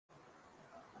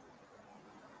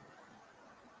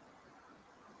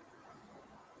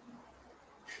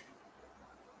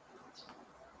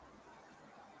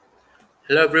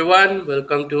Hello, everyone.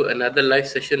 Welcome to another live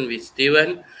session with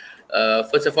Steven.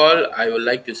 First of all, I would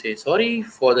like to say sorry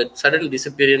for the sudden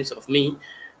disappearance of me.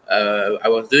 I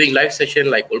was doing live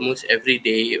session like almost every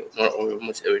day, not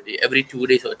almost every day, every 2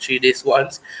 days or 3 days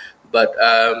once. But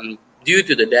due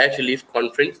to the Dare to Live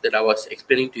conference that I was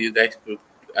explaining to you guys,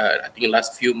 I think in the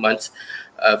last few months,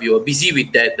 we were busy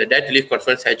with that. The Dare to Live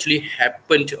conference actually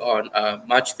happened on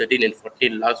March 13 and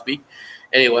 14 last week,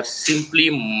 and it was simply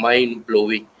mind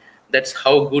blowing. That's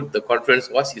how good the conference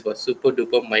was. It was super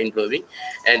duper mind blowing,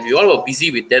 and we all were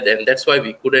busy with that, and that's why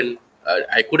we couldn't.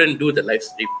 I couldn't do the live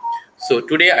stream. So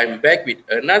today I'm back with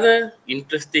another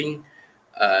interesting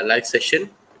live session.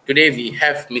 Today we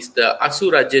have Mr.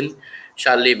 Asuraajan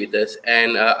Sharleh with us,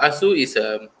 and Asu is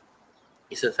a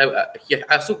he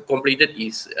also completed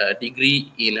his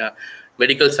degree in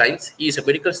medical science. He is a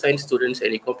medical science student,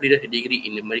 and he completed a degree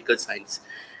in medical science.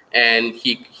 And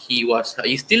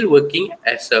he's still working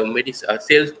as a medical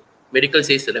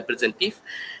sales representative,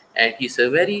 and he's a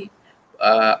very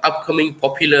upcoming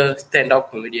popular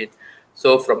stand-up comedian.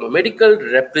 So from a medical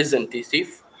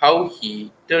representative, how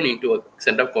he turned into a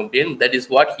stand-up comedian, that is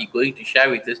what he's going to share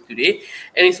with us today.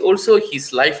 And it's also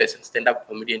his life as a stand-up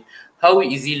comedian. How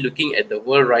is he looking at the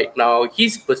world right now,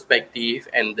 his perspective,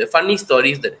 and the funny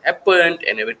stories that happened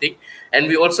and everything. And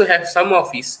we also have some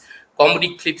of his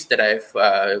comedy clips that I've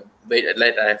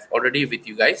already with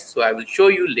you guys. So I will show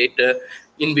you later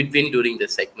in between during the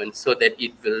segment so that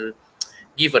it will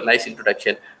give a nice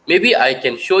introduction. Maybe I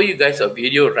can show you guys a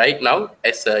video right now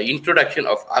as an introduction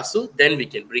of Asu, then we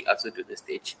can bring Asu to the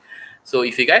stage. So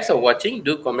if you guys are watching,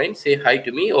 do comment, say hi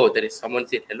to me. Oh, there is someone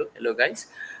said hello guys.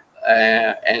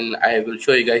 And I will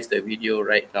show you guys the video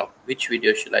right now. Which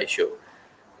video should I show?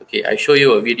 Okay, I show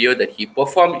you a video that he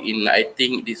performed in, I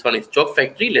think this one is Job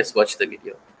Factory. Let's watch the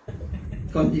video.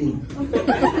 Continue.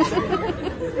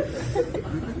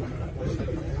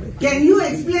 Can you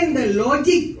explain the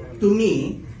logic to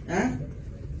me?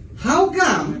 How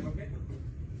come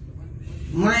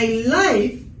my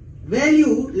life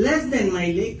value less than my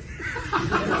leg?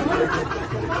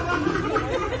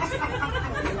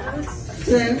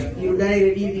 Sir, you die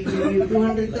ready, we give you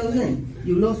 200,000.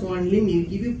 You lost one limb, we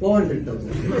give you 400,000.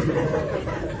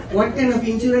 What kind of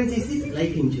insurance is this?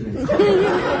 Life insurance.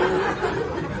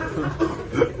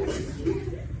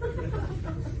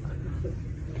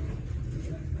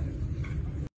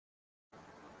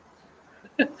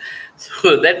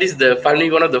 So that is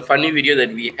one of the funny video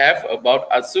that we have about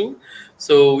Asu.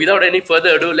 So without any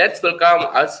further ado, let's welcome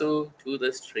Asu to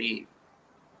the stream.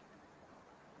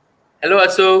 Hello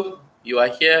Asu, you are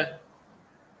here.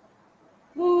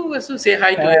 Ooh, Asu, say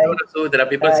hi to everyone. Asu, there are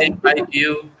people saying hi to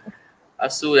you.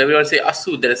 Asu, everyone say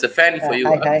Asu, there is a fan for you.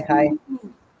 Hi.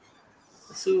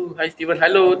 Asu, hi Steven.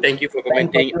 Hello, thank you for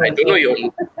commenting. I don't know your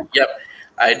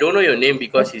I don't know your name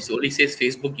because it only says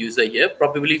Facebook user here.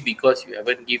 Probably because you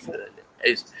haven't given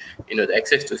the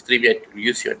access to stream yet to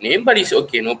use your name, but it's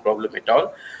okay, no problem at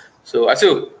all. So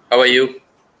Asu, how are you?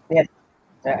 Yes,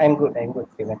 I'm good,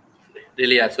 Steven.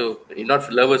 Really, Asu, you're not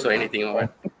nervous or anything, or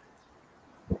what?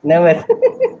 Nervous.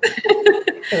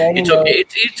 It's okay.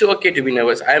 It's okay to be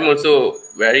nervous. I'm also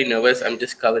very nervous. I'm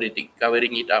just covering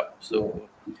it up. So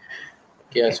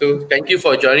yeah, so thank you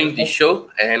for joining this show.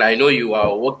 And I know you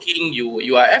are working.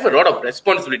 You have a lot of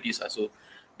responsibilities, also,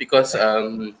 because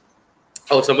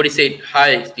somebody said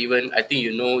hi, Steven. I think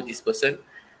you know this person.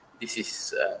 This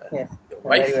is yes, your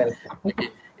wife. very well. Okay.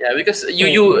 Yeah, because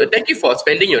you thank you for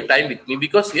spending your time with me,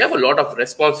 because you have a lot of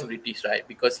responsibilities, right?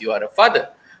 Because you are a father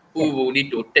who will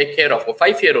need to take care of a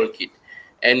 5-year-old kid,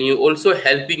 and you also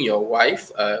helping your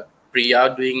wife,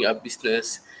 Priya, doing a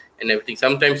business and everything.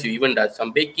 Sometimes you even do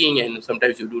some baking, and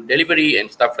sometimes you do delivery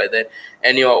and stuff like that.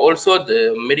 And you are also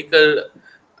the medical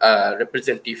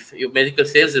representative, your medical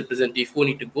sales representative, who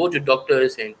need to go to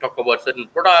doctors and talk about certain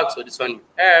products. So this one you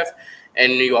have,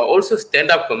 and you are also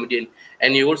stand-up comedian,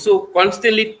 and you also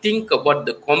constantly think about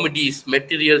the comedies,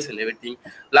 materials, and everything.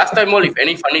 Last time, if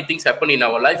any funny things happen in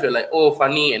our life, you're like, oh,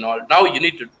 funny and all. Now you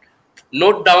need to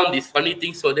note down these funny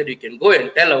things so that you can go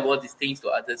and tell about these things to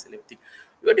others and everything.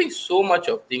 You're doing so much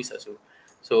of things as well.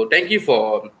 So thank you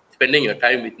for spending your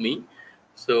time with me.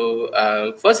 So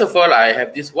first of all, I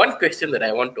have this one question that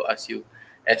I want to ask you.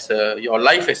 As your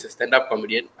life as a stand-up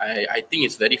comedian, I think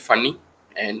it's very funny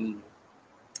and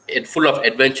full of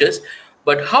adventures.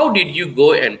 But how did you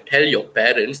go and tell your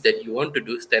parents that you want to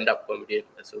do stand-up comedian?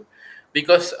 So,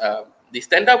 because the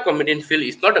stand-up comedian field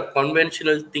is not a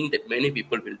conventional thing that many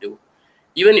people will do.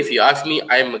 Even if you ask me,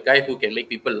 I'm a guy who can make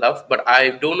people laugh, but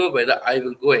I don't know whether I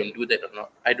will go and do that or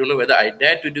not. I don't know whether I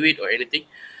dare to do it or anything.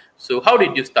 So how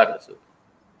did you start, Asu?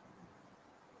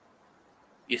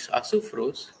 Is Asu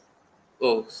froze?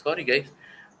 Oh, sorry guys.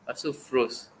 Asu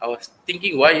froze. I was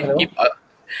thinking why you Hello? keep.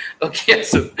 Okay,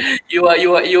 so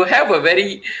you have a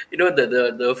very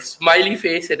the smiley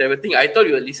face and everything. I thought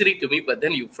you were listening to me, but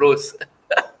then you froze.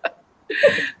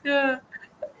 Yeah.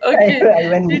 Okay. I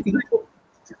went missing.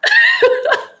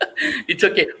 It's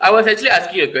okay. I was actually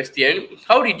asking a question.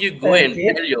 How did you go and Okay.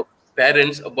 tell your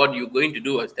parents about you going to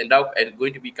do a stand up and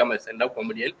going to become a stand up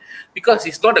comedian? Because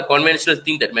it's not a conventional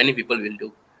thing that many people will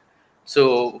do.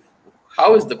 So,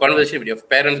 how is the conversation with your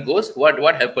parents goes? What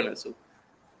happened also?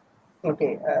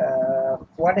 Okay.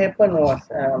 What happened was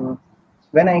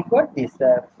when I got this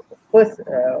first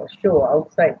show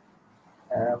outside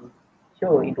um,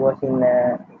 show, it was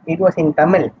in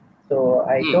Tamil. So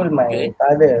I Hmm. told my Okay.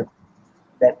 father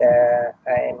that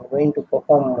I am going to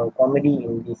perform comedy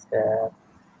in this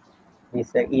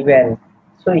event.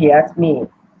 So he asked me,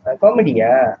 comedy,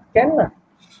 can lah.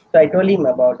 So I told him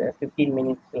about 15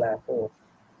 minutes lah.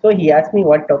 So he asked me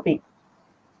what topic.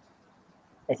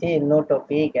 I say no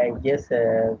topic. I just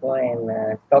go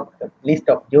and talk a list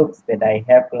of jokes that I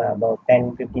have lah, about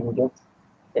 10, 15 jokes.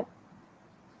 Yeah.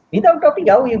 Without topic,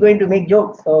 how are you going to make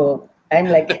jokes? So I'm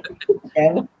like,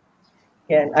 can,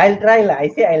 I'll try lah. I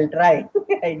say I'll try.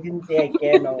 I didn't say I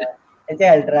can or what. I say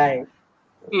I'll try.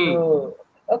 Hmm. So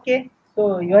okay.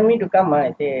 So you want me to come?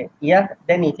 I say yeah.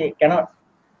 Then he say cannot.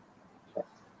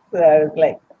 So I was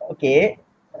like, okay,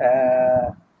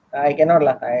 I cannot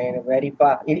lah. I very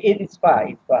far. It is far.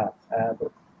 It's far.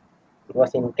 It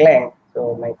was in Klang.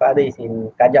 So my father is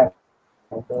in Kajang.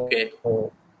 Okay.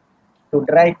 So to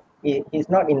drive, he's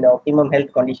not in the optimum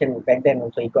health condition back then.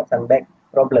 Also, he got some back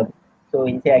problem. So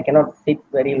he said, I cannot sit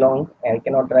very long. I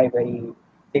cannot drive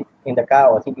sit in the car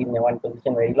or sit in one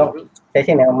position very long. Mm-hmm. So I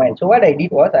said, never mind. So what I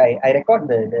did was I record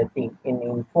the thing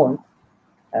in phone,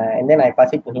 and then I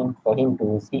pass it to him for him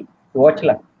to see to watch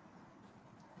lah.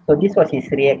 So this was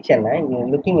his reaction. You're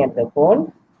looking at the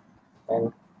phone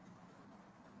and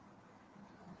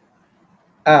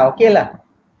okay lah.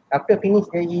 After finish,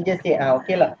 he just say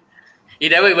okay lah. He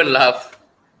never even laughed.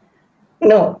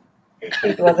 No,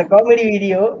 it was a comedy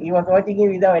video. He was watching it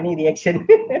without any reaction.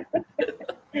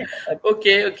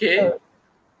 Okay. Okay. So,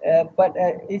 but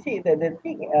you see, the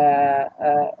thing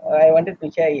I wanted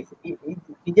to share is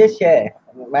he just share.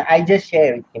 I just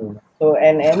share with him. So,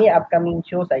 and any upcoming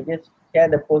shows, I just share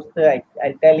the poster.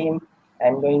 I tell him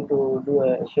I'm going to do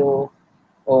a show.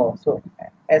 Oh, so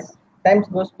as times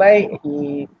goes by,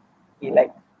 he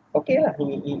like okay lah.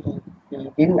 He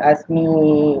didn't ask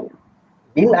me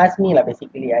lah.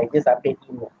 Basically, I just update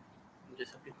him.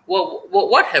 Just update. Well,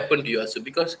 what happened to you also?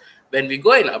 Because when we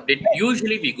go and update,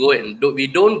 usually we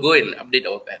don't go and update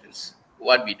our parents.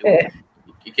 What we do,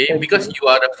 okay? Because Okay. you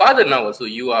are a father now, also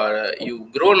you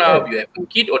grown up, you have a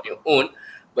kid on your own,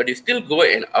 but you still go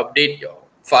and update your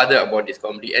father about this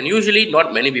comedy. And usually,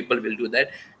 not many people will do that.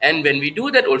 And when we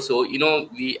do that, also,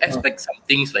 we Mm, expect some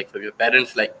things like from your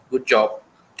parents, like "Good job,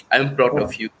 I'm proud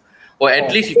of mm, you," or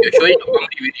at least if you're showing a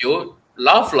comedy video,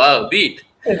 laugh a bit.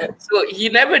 mm. So he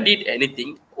never did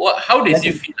anything. How did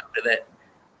you Nothing. feel after that?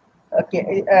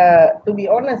 Okay. To be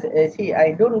honest, see,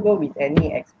 I don't go with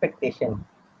any expectation.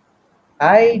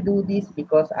 I do this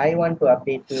because I want to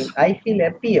update him. I feel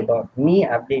happy about me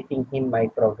updating him my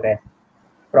progress.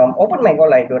 From open my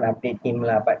goal, I don't update him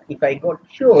lah. But if I got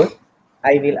shows,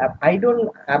 I will up. I don't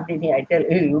update him. I tell,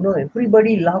 hey,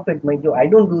 everybody laugh at my joke. I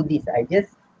don't do this. I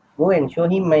just go and show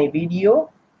him my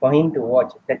video for him to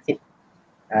watch. That's it.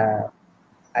 Uh,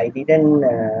 I didn't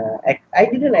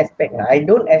expect. I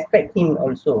don't expect him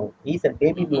also. He's a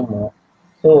baby Mm-hmm. boomer.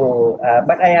 So,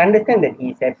 but I understand that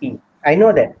he's happy. I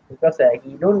know that because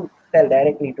he don't tell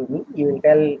directly to me. He will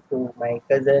tell to my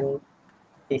cousin,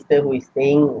 sister who is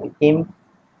staying with him.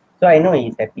 So I know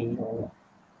he's happy.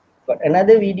 But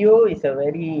another video is a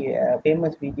very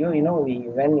famous video. We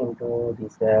went into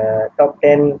this top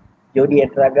 10 Jodi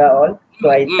Etraga all. So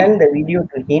I Mm-hmm. sent the video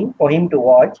to him for him to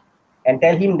watch and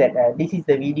tell him that this is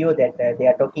the video that they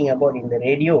are talking about in the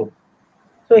radio.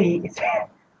 So he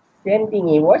same thing.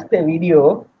 He watched the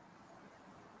video.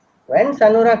 When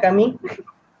Sanura coming?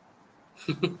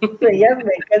 So yes,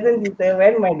 my cousin sister.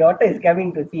 When my daughter is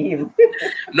coming to see him.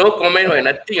 No comment or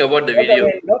nothing about the No video.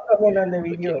 comment. No comment on the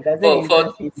Okay. video. Doesn't For for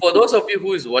interest him. for those of you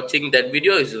who is watching, that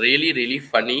video is really really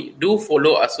funny. Do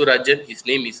follow Asuraajan. His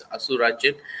name is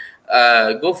Asuraajan.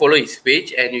 Go follow his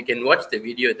page and you can watch the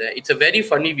video there. It's a very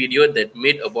funny video that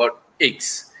made about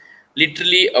eggs,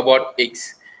 literally about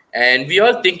eggs. And we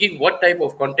all thinking what type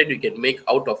of content we can make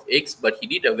out of eggs, but he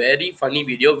did a very funny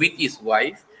video with his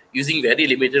wife using very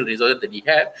limited resources that he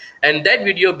had, and that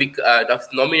video was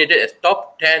nominated as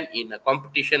top 10 in a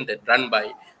competition that run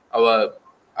by our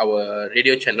our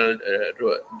radio channel,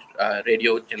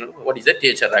 radio channel. What is that?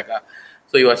 Raga.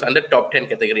 So he was under top 10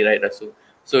 category, right, Asu?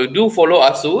 So do follow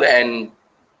Asu and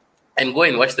go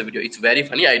and watch the video. It's very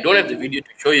funny. I don't have the video to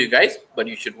show you guys, but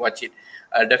you should watch it.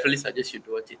 I definitely suggest you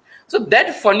to watch it. So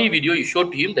that funny video you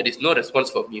showed to him, there is no response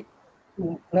from him.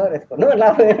 No response. No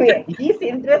love. His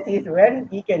interest is when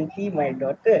he can see my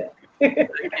daughter.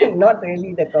 Not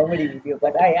really the comedy video,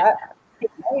 but my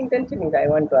intention is I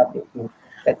want to update him.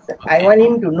 I want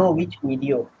him to know which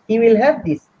video. He will have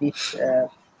this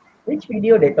which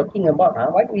video they're talking about.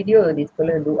 What video this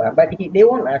fellow do? But they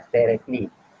won't ask directly.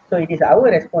 So it is our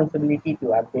responsibility to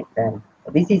update them.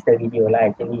 This is the video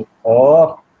actually.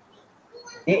 Oh,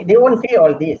 they won't say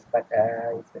all this, but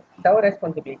it's our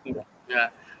responsibility. Yeah.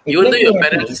 It Even though makes your me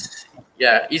happy. parents,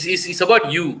 yeah, it's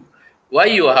about you. Why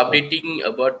you are updating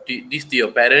about this to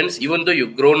your parents, even though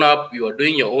you've grown up, you are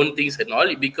doing your own things and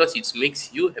all, because it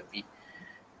makes you happy.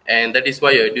 And that is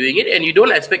why you're doing it. And you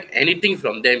don't expect anything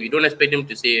from them. You don't expect them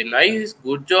to say nice,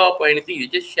 good job, or anything. You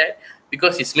just share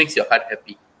because it makes your heart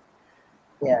happy.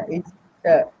 Yeah, it's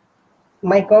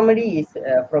my comedy is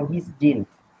from his genes.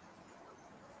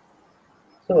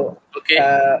 So Okay.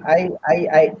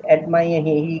 I admire him.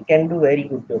 He can do very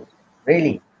good jokes.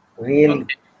 Really.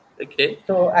 Okay.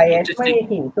 So I Interesting. admire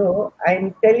him. So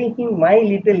I'm telling him my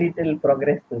little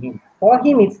progress to him. For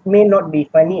him, it may not be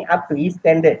funny up to his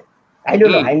standard. I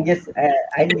don't know. I'm just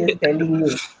telling you.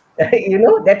 You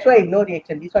know, that's why no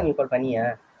reaction. This one you call funny,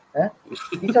 huh?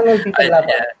 This one all people laugh.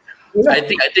 Yeah. You know?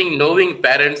 I think knowing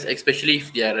parents, especially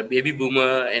if they are a baby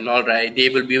boomer and all, right, they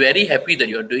will be very happy that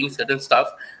you're doing certain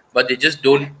stuff, but they just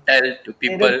don't tell to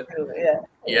people.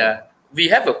 Yeah. We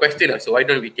have a question, so why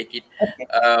don't we take it? Okay.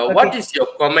 What is your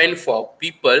comment for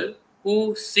people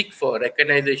who seek for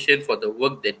recognition for the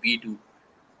work that we do?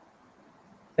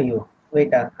 Ayo,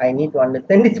 wait, I need to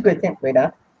understand this question. Wait,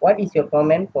 what is your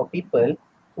comment for people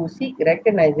who seek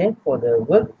recognition for the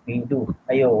work we do?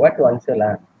 Ayo, what to answer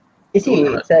lah? You see,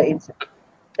 Don't know.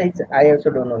 it's I also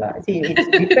don't know lah. See, it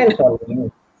depends on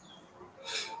you.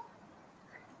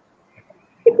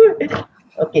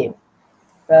 Okay,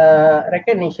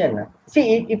 recognition.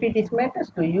 See, if it is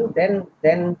matters to you, then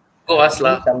Go ask do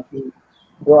lah. something.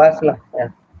 Go ask lah.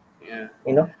 Yeah. Yeah.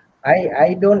 You know,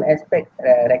 I don't expect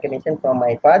recognition from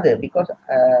my father because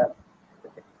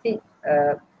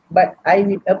but I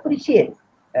will appreciate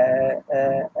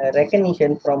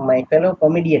recognition from my fellow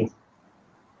comedians.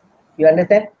 You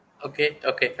understand? Okay.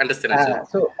 Understand.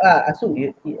 So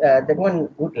that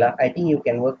one good lah. I think you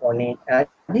can work on it.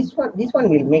 This one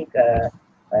will make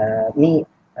me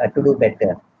to do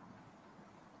better.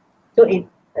 So it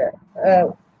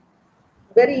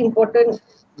very important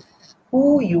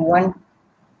who you want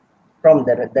from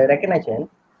the recognition,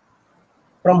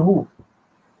 from who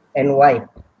and why.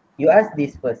 You ask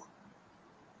this first,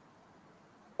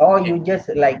 or you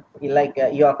just like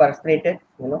you are frustrated.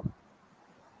 You know,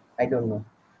 I don't know.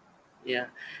 Yeah,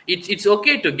 it's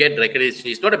okay to get recognition.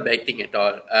 It's not a bad thing at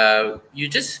all.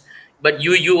 But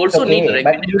you also need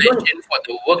recognition for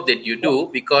the work that you do,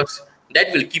 because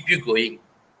that will keep you going.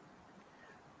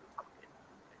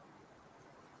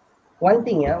 One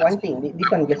thing, this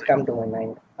one just come to my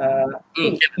mind.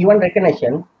 You want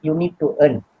recognition, you need to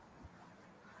earn.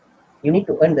 You need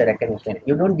to earn the recognition.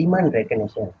 You don't demand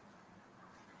recognition.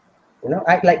 You know,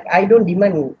 I don't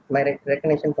demand my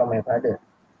recognition from my father.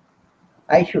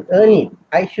 I should earn it.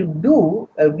 I should do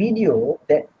a video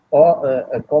that or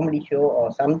a comedy show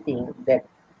or something that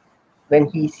when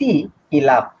he see, he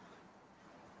laugh.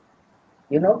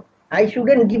 You know, I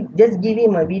shouldn't just give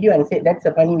him a video and say that's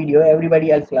a funny video,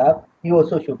 everybody else laugh, you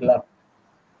also should laugh.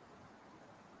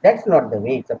 That's not the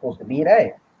way it's supposed to be,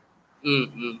 right?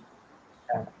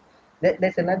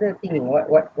 There's another thing.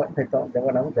 What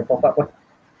the pop-up one?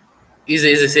 It's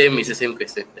the same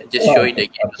question. Just show it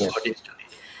again. Okay.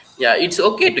 Yeah, it's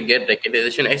okay to get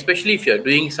recognition, especially if you're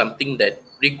doing something that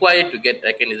required to get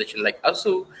recognition. Like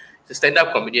Asu, it's a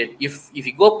stand-up comedian. If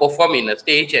you go perform in a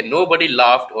stage and nobody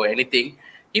laughed or anything,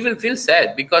 he will feel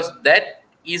sad, because that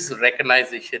is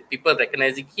recognition. People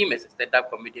recognizing him as a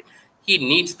stand-up comedian. He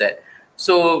needs that.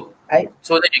 So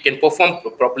that you can perform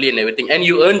properly and everything. And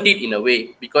you earned it in a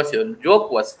way, because your joke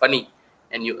was funny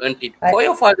and you earned it. For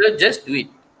your father, just do it.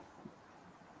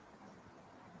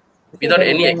 Without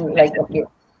any explanation. Like, okay,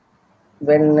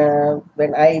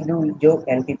 when I do joke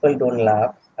and people don't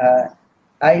laugh,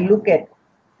 I look at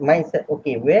myself,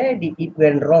 okay, where did it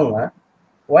went wrong?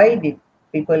 Why did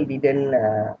people didn't,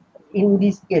 in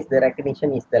this case, the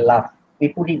recognition is the laugh. We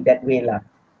put it that way, laugh.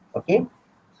 Okay.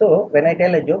 So when I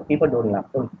tell a joke, people don't laugh.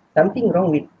 So something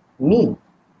wrong with me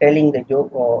telling the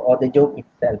joke or the joke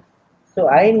itself. So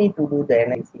I need to do the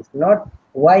analysis, not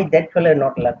why that fella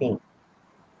not laughing?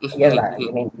 Yeah, lah.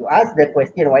 I mean, you ask the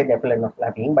question why that fella not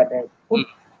laughing, but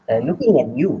looking at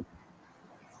you,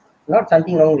 not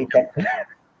something wrong with that.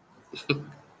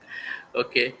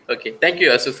 Okay, okay. Thank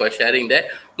you, Asu, for sharing that.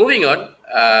 Moving on,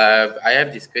 I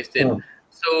have this question. Hmm.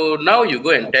 So now you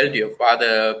go and tell to your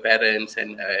father, parents,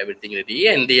 and everything ready,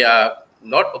 and they are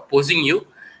not opposing you.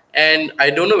 And I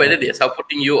don't know whether they are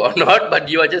supporting you or not, but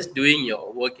you are just doing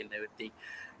your work and everything.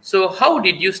 So how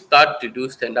did you start to do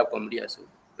stand-up comedy, Asu?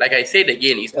 Like I said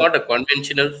again, it's Yeah. not a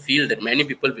conventional field that many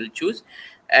people will choose.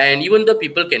 And even though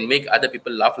people can make other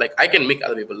people laugh, like I can make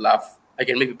other people laugh, I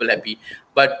can make people happy,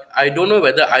 but I don't know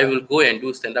whether I will go and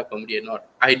do stand-up comedy or not.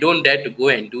 I don't dare to go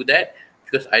and do that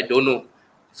because I don't know.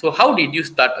 So how did you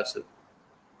start, Asu?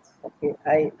 Okay.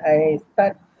 I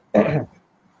start.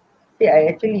 See, I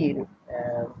actually,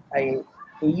 I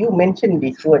you mentioned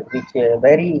this word, which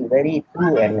very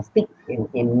true and stick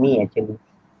in me actually,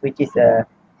 which is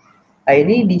I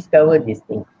rediscovered this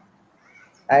thing.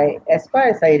 As far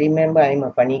as I remember, I'm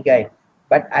a funny guy,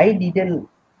 but I didn't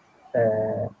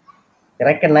uh,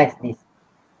 recognize this.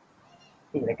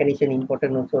 See, recognition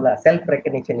important also lah. Self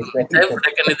recognition is very Self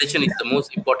important. recognition is the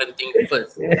most important thing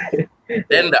first.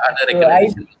 Then the other So I,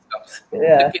 recognition comes.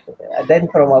 yeah, Okay. then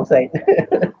from outside.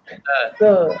 Uh, So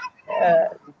uh,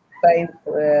 by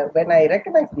when I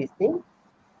recognize this thing,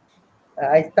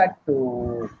 I start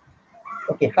to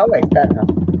okay. How I start? Huh?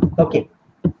 Okay.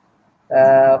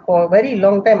 For a very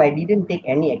long time, I didn't take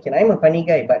any action. I'm a funny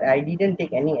guy, but I didn't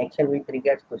take any action with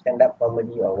regards to stand-up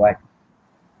comedy or what,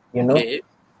 you know, okay.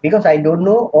 because I don't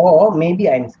know, or maybe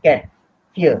I'm scared,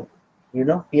 fear,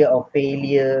 fear of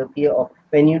failure, fear of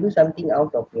when you do something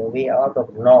out of your way, out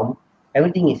of norm,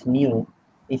 everything is new.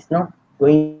 It's not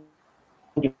going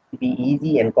to be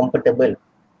easy and comfortable.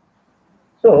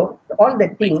 So all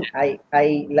the thing, Makes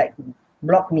I like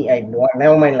block me. I no,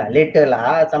 never mind lah. Later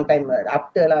lah, sometime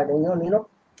after lah.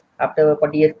 After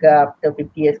 40 years ka, after 50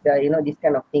 years ka, this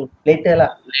kind of thing. Later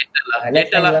lah, later lah. next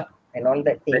Later time lah. lah, and all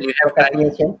that When thing. you have time.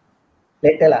 Procrastination.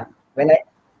 Later lah. When I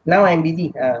now I'm busy.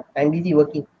 I'm busy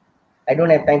working. I don't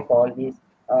have time for all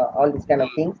these kind of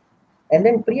things. And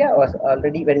then Priya was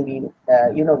already when we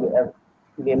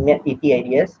met ET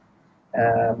ideas.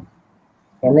 Um,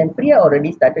 and then Priya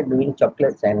already started doing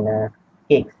chocolates and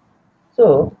cakes.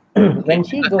 So Okay. when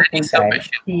she Because go that full is your time,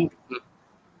 passion.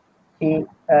 Mm.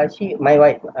 she my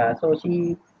wife. So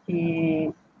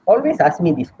she always asks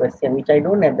me this question, which I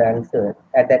don't have the answer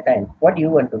at that time. What do you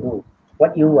want to do?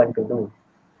 What you want to do?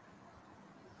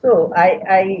 So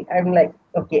I'm like,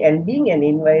 okay, and being an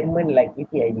environment like ET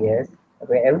ideas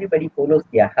where everybody follows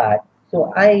their heart.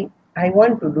 So I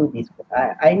want to do this.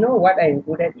 I know what I'm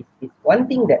good at is one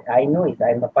thing that I know is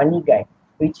I'm a funny guy,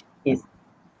 which is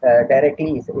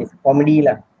directly is comedy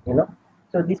lah.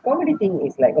 So this comedy thing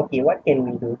is like, okay, what can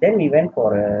we do? Then we went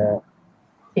for a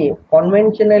see,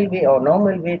 conventional way or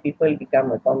normal way people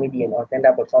become a comedian or stand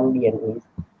up a comedian is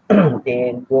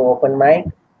they go open mic,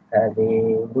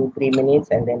 they do 3 minutes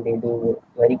and then they do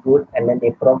very good and then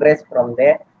they progress from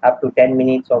there up to 10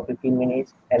 minutes or 15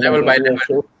 minutes and then Level they by do a level.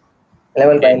 show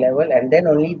level by Okay. level and then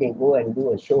only they go and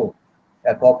do a show,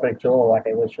 a corporate show or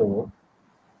whatever show.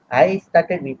 I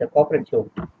started with a corporate show.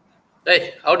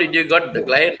 Hey, how did you got the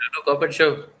client to do corporate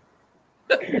show?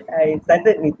 I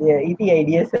started with the ET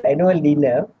Ideas annual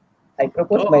dinner. I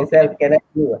proposed Oh, okay. myself, can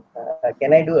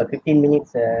I do a 15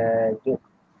 minutes joke?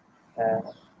 Uh,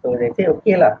 so they say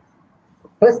okay lah.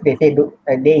 First they say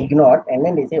they ignored, and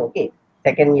then they say okay.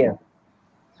 Second year.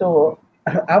 So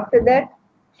after that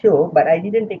show, but I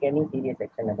didn't take any serious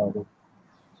action about it.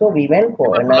 So we went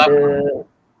for People to laugh. another.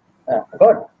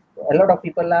 God, a lot of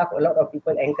people laugh, a lot of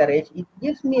people encourage. It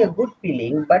gives me a good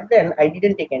feeling, but then I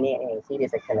didn't take any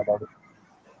serious action about it.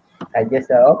 I just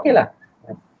okay lah,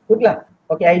 good lah.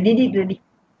 Okay, I did it ready.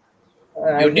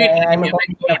 You did I'm a you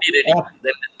made comedy now. comedy ready.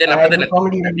 Then after I'm that a nothing.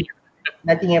 comedy ready.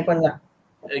 Nothing happened lah.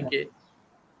 Okay.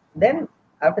 Then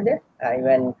after that, I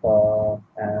went for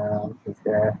this.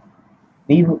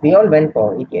 We all went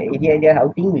for Idea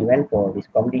outing. We went for this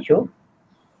comedy show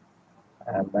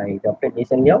by Dr.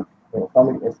 Jason Leong. So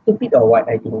comedy, stupid or what?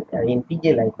 I think in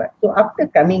PJ Life. So after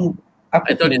coming, I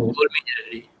after thought you finish, told me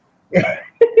already.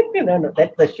 no,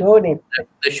 that's the show name.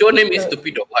 The show name is So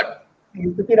Stupid or what?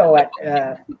 you stupid or what? We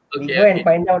Okay, go and okay.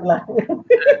 find out lah.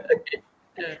 Okay.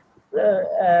 Yeah. So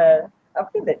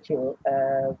after that show,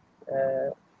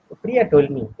 Priya told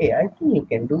me, "Hey, I think you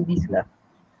can do this lah."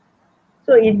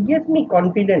 So it gives me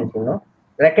confidence,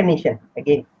 recognition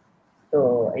again.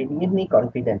 So it gives me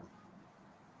confidence.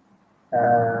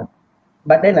 Uh,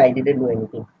 but then I didn't do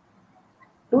anything.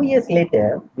 2 years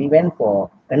later, we went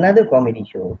for another comedy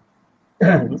show.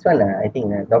 this one, I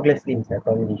think Douglas Lim's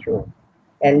comedy show.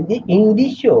 And in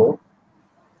this show,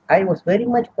 I was very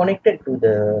much connected to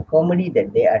the comedy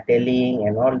that they are telling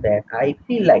and all that. I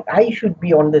feel like I should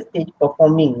be on the stage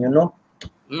performing, you know.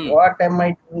 Mm. What am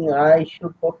I doing? I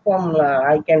should perform. La.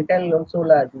 I can tell also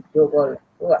la, this joke. All.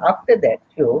 So after that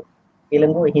show,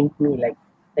 Ilango hint me like,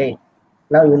 hey,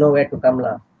 now you know where to come.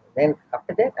 La. Then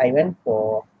after that, I went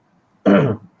for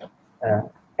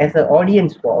as an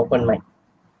audience for open mic.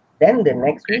 Then the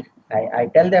next week, I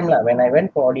tell them lah, when I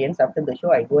went for audience after the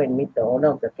show, I go and meet the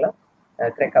owner of the club,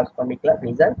 Crack House Comedy Club,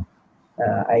 Rizal.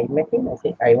 I met him. I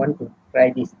said, I want to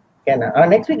try this. Can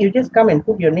next week you just come and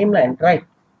put your name lah and try.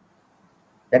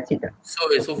 That's it. So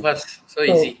Okay. fast, so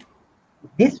So easy.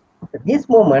 this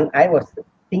moment I was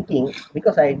thinking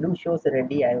because I do shows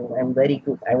already. I'm very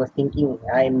good. I was thinking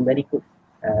I'm very good.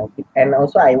 And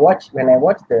also I watched when I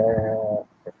watched the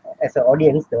as an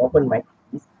audience the open mic.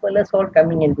 These fellas all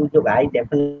coming and do joke. I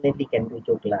definitely can do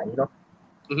joke lah. You know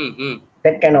Mm-hmm.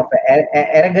 that kind of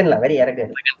arrogant lah, very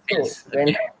arrogant. So Feels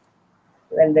okay.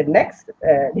 when the next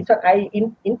this one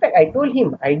in fact I told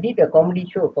him I did a comedy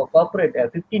show for corporate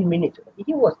 15 minutes.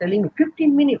 He was telling me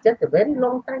 15 minutes. That's a very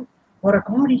long time for a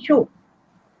comedy show.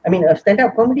 I mean a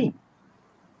stand-up comedy.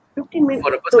 15 minutes.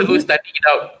 For a So person who is starting it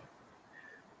out.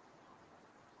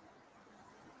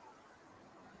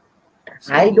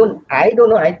 So, I don't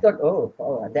know. I thought,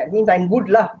 that means I'm good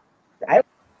lah. I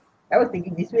I was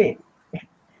thinking this way.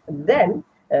 Then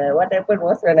what happened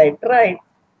was when I tried,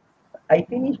 I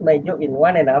finished my joke in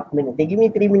 1.5 minutes. They give me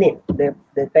 3 minutes. The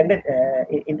standard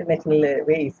international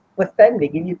way is first time they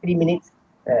give you 3 minutes.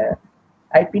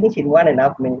 I finished in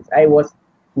 1.5 minutes. I was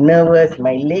nervous.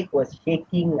 My leg was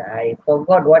shaking. I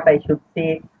forgot what I should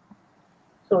say.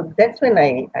 So that's when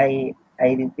I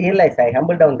realized I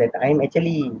humbled down that I'm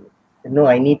actually no,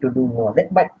 I need to do more.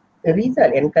 But the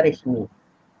result encouraged me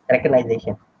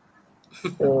recognition.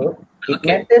 So it okay,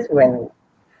 matters when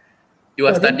you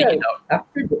are so starting it result out.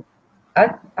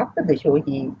 after the show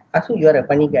he Asu, you are a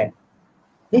funny guy.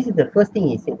 This is the first thing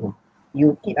he said to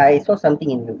me. I saw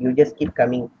something in you. You just keep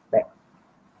coming back.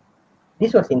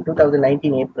 This was in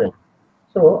 2019 April.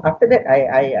 So after that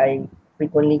I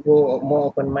frequently go more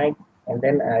open mic and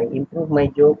then I improve my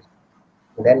jokes.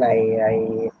 Then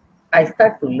I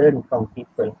start to learn from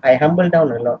people. I humble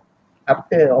down a lot.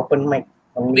 After open mic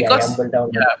only I Because humble down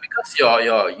a yeah, lot.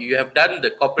 because you have done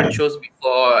the corporate shows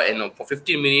before, and for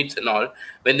 15 minutes and all.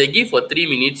 When they give for 3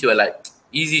 minutes, you are like,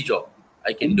 easy job,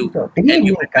 I can do, So and you 3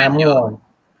 minutes, prepare come your on.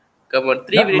 come on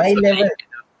three Not my minutes only. level.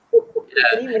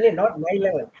 Yeah, 3 minutes, not my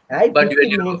level. I but when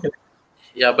 15 you minutes.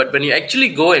 yeah, but when you actually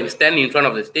go and stand in front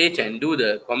of the stage and do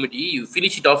the comedy, you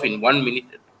finish it off in 1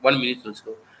 minute, 1 minute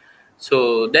also.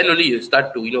 So then only you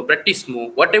start to practice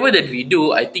more. Whatever that we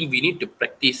do, I think we need to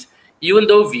practice. Even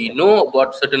though we know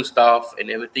about certain stuff and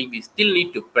everything, we still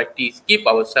need to practice, keep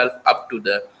ourselves up to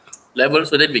the level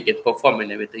so that we can perform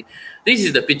and everything. This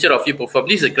is the picture of you perform.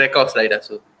 This is a crack house, right?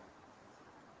 So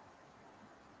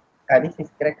This is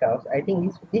Crack House. I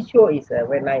think this show is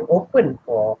when I opened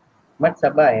for Mat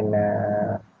Sabah and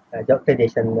Dr.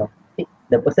 Jason Leong.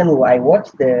 The person who I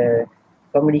watched the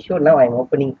comedy show, now I'm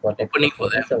opening for that opening for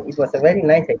person. them. So it was a very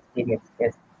nice experience.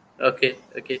 Yes. Okay,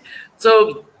 okay.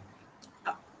 So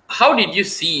how did you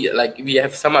see? Like we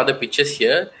have some other pictures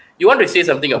here. You want to say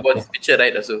something about Okay. this picture,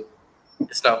 right? Also,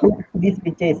 just now. This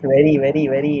picture is very, very,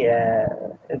 very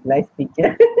nice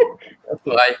picture.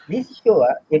 Okay. Why? This show,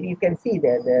 if you can see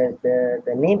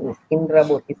the name is Indra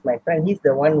Bose. He's my friend. He's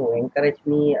the one who encouraged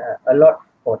me a lot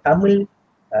for Tamil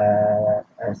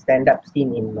stand-up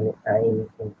scene in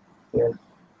here.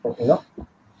 You know,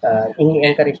 he Okay.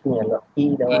 encouraged me a lot.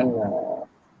 He the Mm. one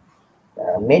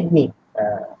made me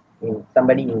in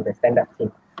somebody in the stand-up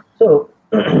scene. So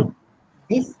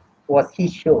this was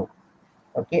his show.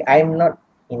 Okay, I'm not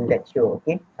in that show.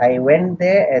 Okay, I went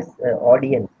there as an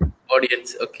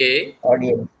Audience. Okay.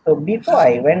 audience. So before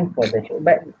I went for the show,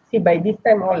 but see by this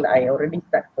time all I already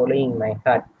start following my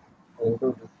heart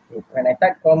into this. When I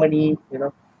start comedy,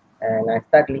 and I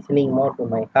start listening more to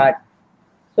my heart.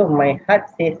 So my heart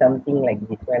says something like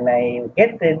this. When I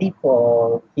get ready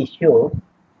for his show,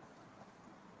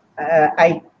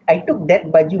 I took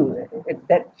that baju,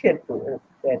 that shirt to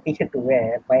t-shirt to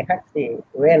wear. My heart say,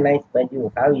 wear nice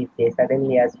baju. How is they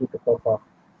suddenly ask you to perform?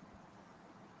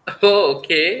 Oh,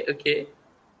 okay. Okay.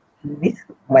 This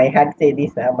my heart say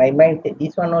this. My mind say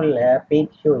this one all paid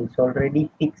show. It's already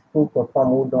fixed who perform,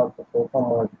 who not to perform.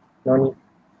 All no need.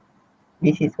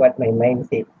 This is what my mind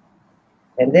said.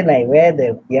 And then I wear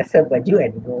the biasa baju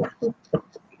and go.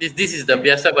 This is the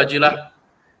biasa baju lah.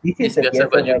 This is This the biasa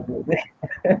biasa baju. baju.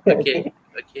 Okay. Okay.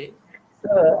 Okay.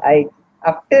 So I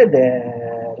after the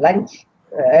lunch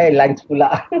lunch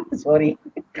pula. Sorry.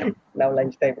 Now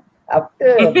lunchtime.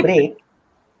 After break,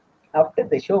 after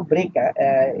the show break,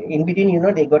 in between, you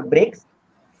know, they got breaks.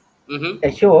 Mm-hmm.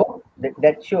 A show,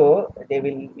 that show, they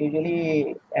will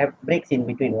usually have breaks in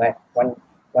between, right?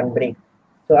 One break.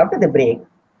 So after the break,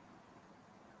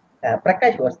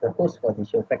 Prakash was the host for the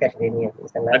show. Prakash Daniel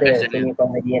is Prakash another Daniel,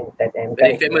 semi-comedian that very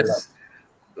encouraged me a lot. famous,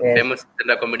 Yes. famous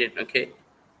stand-up comedian. Okay.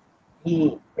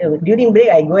 He during break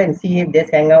I go and see him,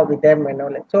 just hang out with them and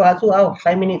all. Like, so Asu, how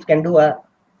 5 minutes can do?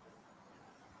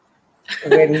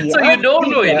 When he So you asked don't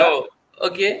this, know, you know.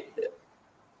 Okay.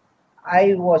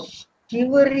 I was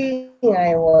shivering.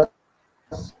 I was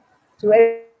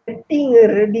sweating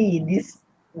already.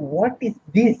 What is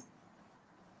this?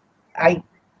 I,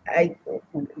 I,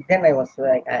 then I was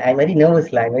like, I'm very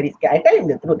nervous, lah. I'm very scared. I tell him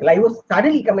the truth. Like, I was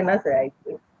suddenly come and ask, I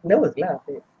nervous, lah.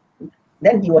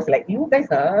 Then he was like, you guys,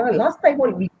 last time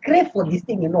we crave for this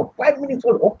thing, you know, 5 minutes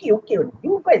old. Okay, okay.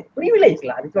 You guys privileged,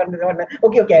 lah. This one.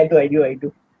 Okay, okay, I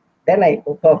do. Then I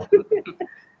perform.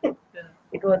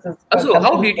 It was Asu, how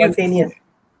something did you? spontaneous.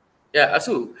 Yeah,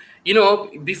 Asu. You know,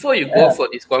 before you go Uh, for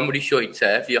this comedy show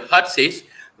itself, your heart says,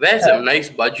 "Where's a uh, nice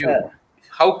baju? uh,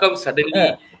 How come uh,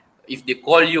 suddenly, if they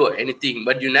call you or anything,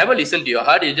 but you never listen to your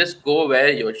heart, you just go wear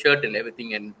your shirt and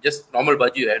everything and just normal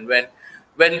baju. And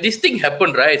when this thing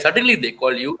happened, right? Suddenly they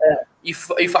call you. If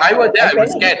I were there, I I will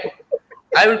tell you, scared.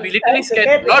 I will be literally I'm scared,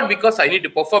 scared. not because I need to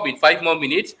perform in 5 more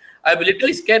minutes. I'll be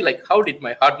literally scared, like, how did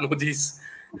my heart know this?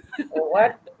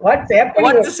 What's happening?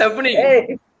 What is happening?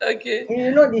 Hey, Okay.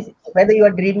 you know this, whether you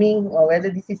are dreaming or whether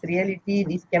this is reality,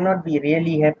 this cannot be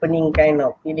really happening kind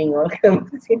of feeling. All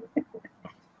comes in.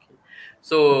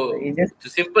 So, You just to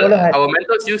simple, follow her. our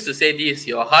mentors used to say this: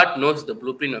 your heart knows the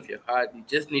blueprint of your heart. You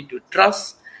just need to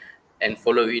trust and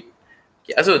follow it.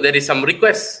 Okay, so there is some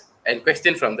requests and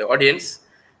question from the audience.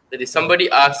 There is somebody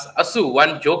asked, Asu,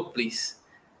 one joke, please.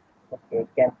 Okay,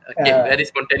 can Okay, very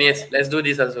spontaneous. Let's do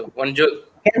this, Asu. One joke.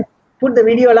 can put the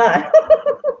video lah.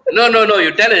 No, no, no.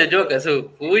 You tell a joke, Asu.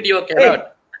 Video Hey,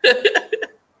 cannot.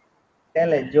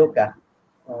 tell a joke.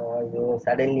 Oh, you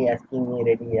suddenly asking me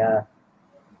ready.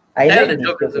 I Tell like the this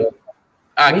joke, joke. Asu.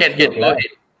 Ah, Which can joke go lah?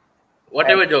 ahead.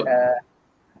 Whatever joke.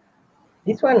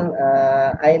 This one,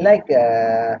 I like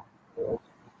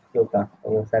joke.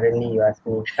 Suddenly you ask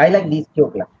me. I like this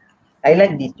joke lah. I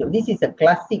like this joke. This is a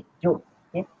classic joke.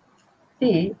 Okay?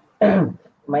 See,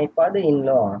 my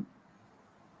father-in-law,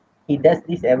 he does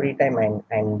this every time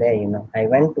I'm there. You know, I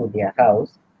went to their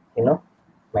house. You know,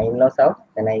 my in-laws' house,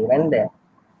 and I went there.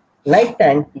 Night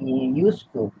time, he used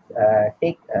to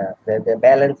take the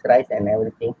balanced rice and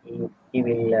everything. He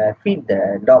will feed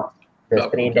the dogs, the Dog,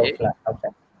 stray okay. dogs lah,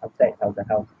 outside of the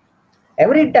house.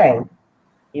 Every time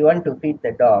he want to feed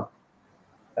the dog,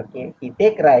 okay, he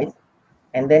take rice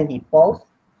and then he pause.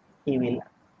 He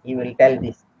will tell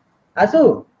this,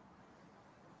 Asu,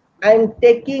 I'm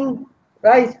taking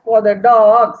rice for the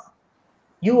dogs.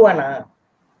 You wanna?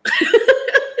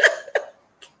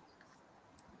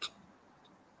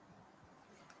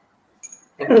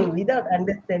 Without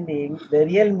understanding the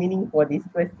real meaning for this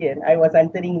question, I was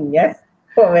answering yes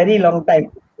for a very long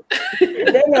time.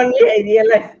 Then only I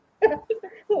realized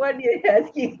what you're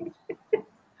asking.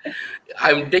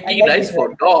 I'm I taking like rice this for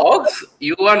one. dogs.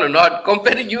 You are not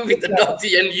comparing you with the dogs,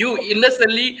 and you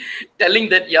innocently telling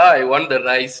that, yeah, I want the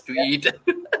rice to eat.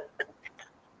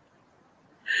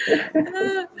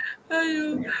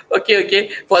 Okay, okay.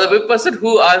 For the person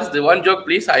who asked the one joke,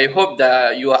 please, I hope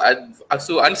that you are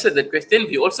Asu answered the question.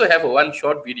 We also have a one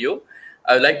short video.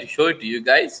 I would like to show it to you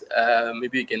guys.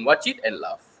 Maybe you can watch it and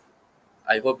laugh.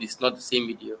 I hope it's not the same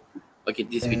video. Okay,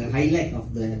 this video. Highlight of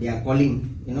their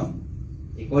calling, you know.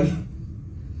 They call you.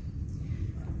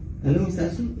 Hello, Mr.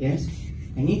 Asu. Yes.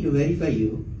 I need to verify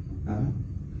you.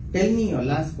 Tell me your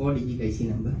last 4-digit IC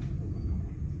number.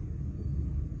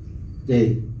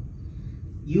 Hey,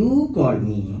 you called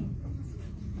me.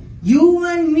 You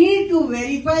want me to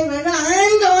verify whether I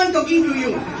am the one talking to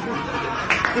you.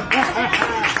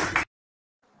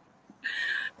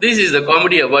 This is the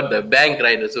comedy about the bank,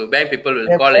 right? So bank people will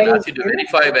The call and bank, ask you to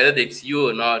verify whether it's you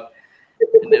or not.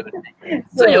 And everything.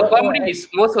 So your comedy is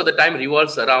most of the time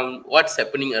revolves around what's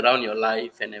happening around your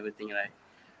life and everything, right?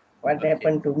 what Okay.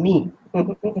 happened to me?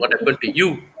 What happened to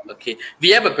you? Okay. We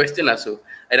have a question also,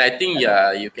 and I think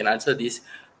you can answer this.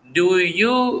 Do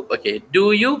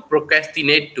you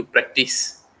procrastinate to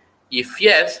practice? If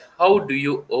yes, how do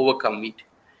you overcome it?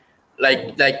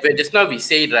 Like when just now we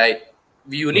said, right,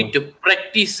 you need to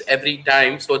practice every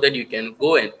time so that you can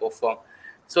go and perform.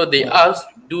 So they ask,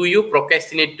 do you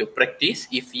procrastinate to practice?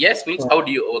 If yes, means how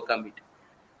do you overcome it?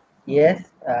 Yes,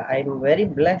 I'm very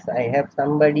blessed. I have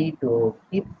somebody to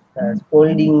keep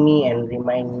scolding me and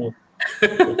remind me,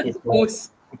 which is my Who's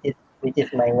which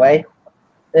is my wife.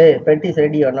 Hey, practice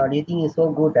ready or not? You think it's so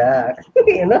good,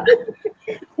 you know?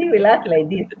 She will ask like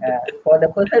this. For the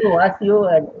person who asks you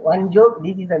one joke,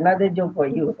 this is another joke for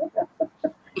you.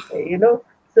 You know,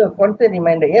 so constant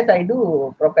reminder. Yes, I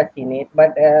do procrastinate,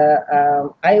 but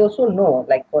I also know,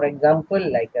 like for example,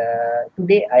 like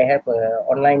today I have a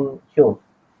online show,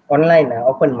 online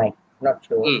open mic, not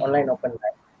show, mm, online open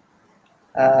mic.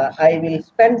 I will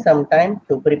spend some time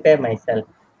to prepare myself.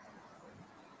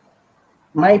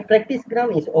 My practice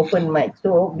ground is open mic.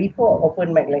 So before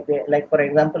open mic, like for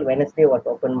example, Wednesday was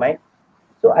open mic.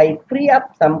 So I free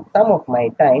up some of my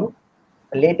time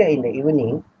later in the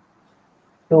evening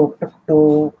to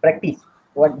practice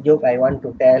what joke I want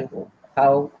to tell,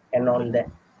 how and all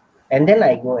that, and then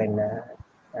I go and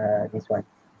this one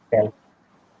tell.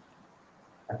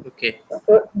 okay.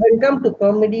 So when it comes to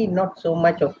comedy, not so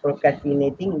much of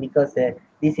procrastinating because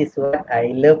this is what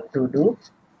I love to do.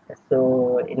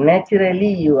 So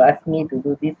naturally, you ask me to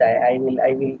do this, I will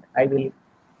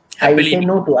Happily. say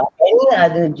no to any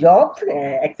other jobs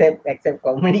except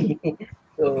comedy. Okay.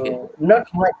 So not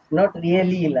much, not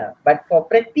really lah. But for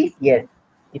practice, yes.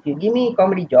 If you give me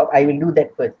comedy job, I will do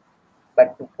that first.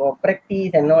 But for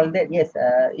practice and all that, yes.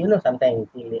 Sometimes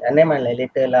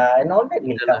later lah and all that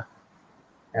will Itulah.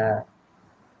 come. Uh,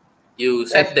 You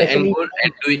set the end especially goal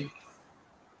and do it.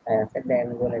 set the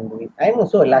end goal and do it. I'm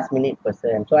also a last minute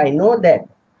person, so I know that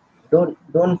don't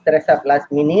stress up last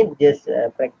minute. Just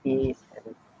practice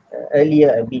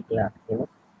earlier a bit lah.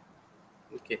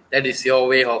 Okay, that is your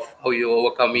way of how you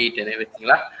overcome it and everything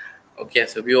lah. Okay,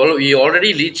 so we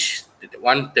already reached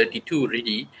 132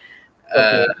 already.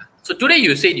 Uh, Okay. so today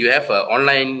you said you have an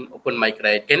online open mic,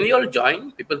 right? Can we all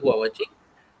join? People who are watching,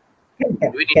 Can,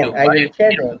 can, do we need can. to I buy will a share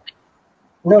ticket or the. something?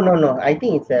 No, no, no. I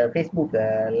think it's a Facebook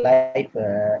live.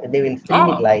 They will stream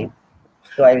it Oh, live.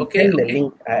 So I will okay, send the okay.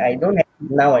 link. I don't have it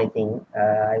now. I think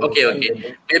I will Okay, send okay. the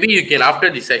link. Maybe you can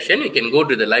after the session you can go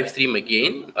to the live stream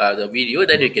again, the video.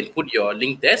 Then you can put your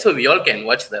link there, so we all can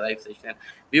watch the live session.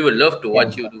 We would love to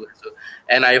watch Can. you do it. So,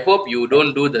 and I hope you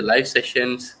don't do the live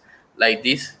sessions like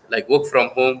this, like work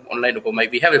from home, online open mic.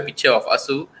 We have a picture of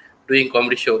Asu doing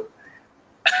comedy show.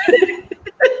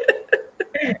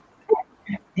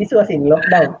 This was in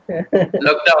lockdown.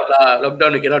 Lockdown,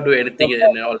 lockdown. You cannot do anything Lockdown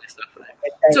and all this stuff. Right?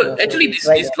 at that time So also actually, we this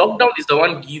tried. this lockdown is the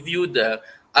one give you the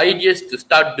ideas to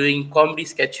start doing comedy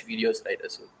sketch videos, right,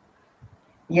 Asu?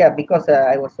 Yeah, because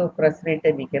I was so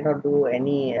frustrated. We cannot do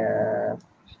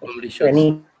Comedy shows.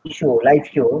 any show, live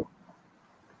show.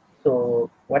 So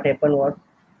what happened was,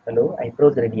 hello, I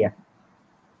froze already.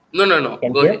 No, no, no.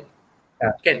 Can Go hear? ahead.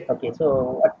 Ah, Can. okay,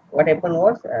 so what happened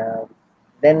was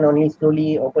then only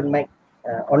slowly online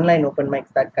open mic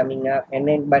start coming up, and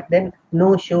then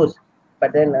no shows.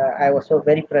 But then I was so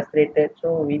very frustrated.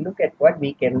 So we look at what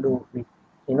we can do.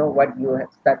 What you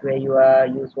have, start where you are,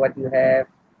 use what you have,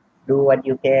 do what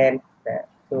you can.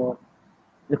 So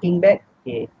looking back,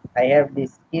 okay, I have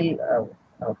this skill.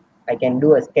 I can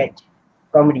do a sketch,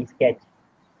 comedy sketch.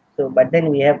 So but then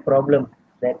we have problem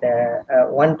that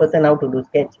one person how to do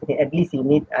sketch. At least you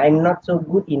need. I'm not so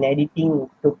good in editing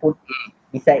to put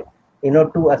beside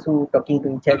two asu talking to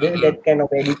each other. Mm-hmm. That kind of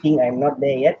editing I'm not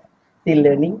there yet, still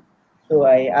learning. So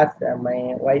I asked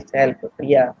my wife's help.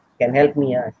 Priya can help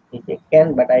me. She said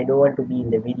can, but I don't want to be in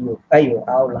the video. Ayo,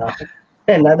 how lah.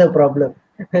 Another problem.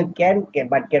 Can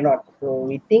but cannot. So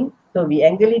we think, so we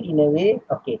angle it in a way.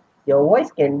 Okay, your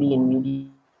voice can be in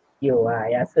video.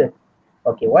 I asked her.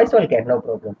 Okay, voice all can, no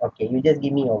problem. Okay, you just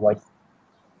give me your voice.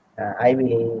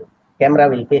 Camera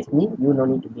will face me. You no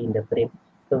need to be in the frame.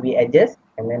 So we adjust,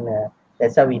 and then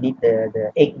that's how we did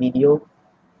the egg video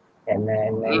and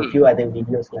Mm. few other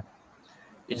videos lah.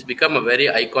 It's become a very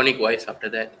iconic voice after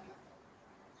that.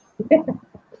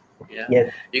 Yeah,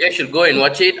 Yes, you guys should go and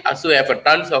watch it. Asu have a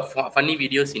tons of funny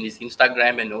videos in his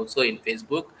Instagram and also in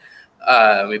Facebook.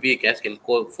 Maybe you guys can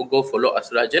go follow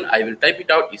Asuraajan. I will type it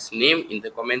out his name in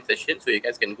the comment section so you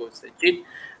guys can go search it.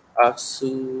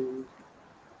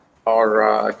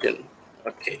 Asuraajan.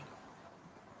 Okay.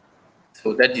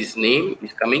 So that his name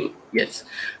is coming. Yes,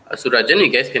 Asuraajan. You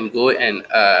guys can go and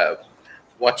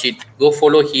watch it. Go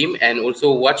follow him and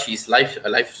also watch his live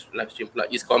stream,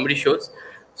 his comedy shows,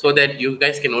 so that you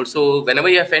guys can also, whenever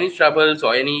you have any troubles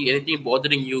or anything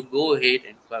bothering you, go ahead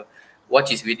and watch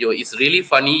his video. It's really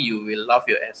funny. You will laugh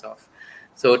your ass off.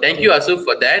 So thank you, Asu,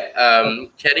 for that.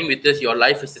 Sharing with us your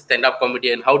life as a stand-up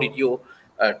comedian. How did you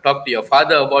talk to your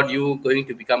father about you going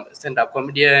to become a stand-up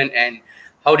comedian, and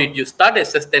how did you start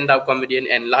as a stand-up comedian,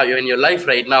 and in your life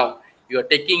right now You are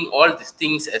taking all these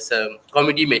things as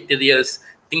comedy materials,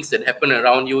 things that happen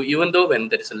around you. Even though when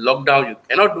there is a lockdown, you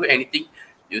cannot do anything,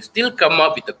 you still come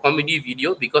up with a comedy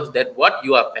video because that's what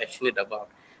you are passionate about.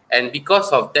 And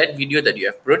because of that video that you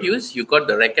have produced, you got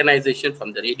the recognition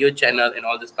from the radio channel and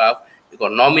all the stuff. You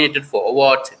got nominated for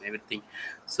awards and everything.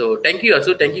 So thank you,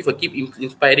 Asu. Thank you for keep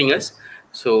inspiring us.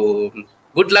 So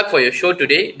good luck for your show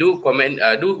today. Do comment,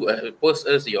 post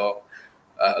us your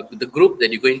the group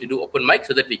that you're going to do open mic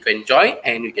so that we can join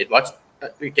and we can watch.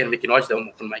 We can watch the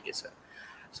open mic as well.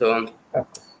 So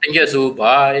thank you, Asu.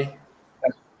 Bye.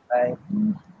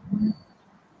 Bye.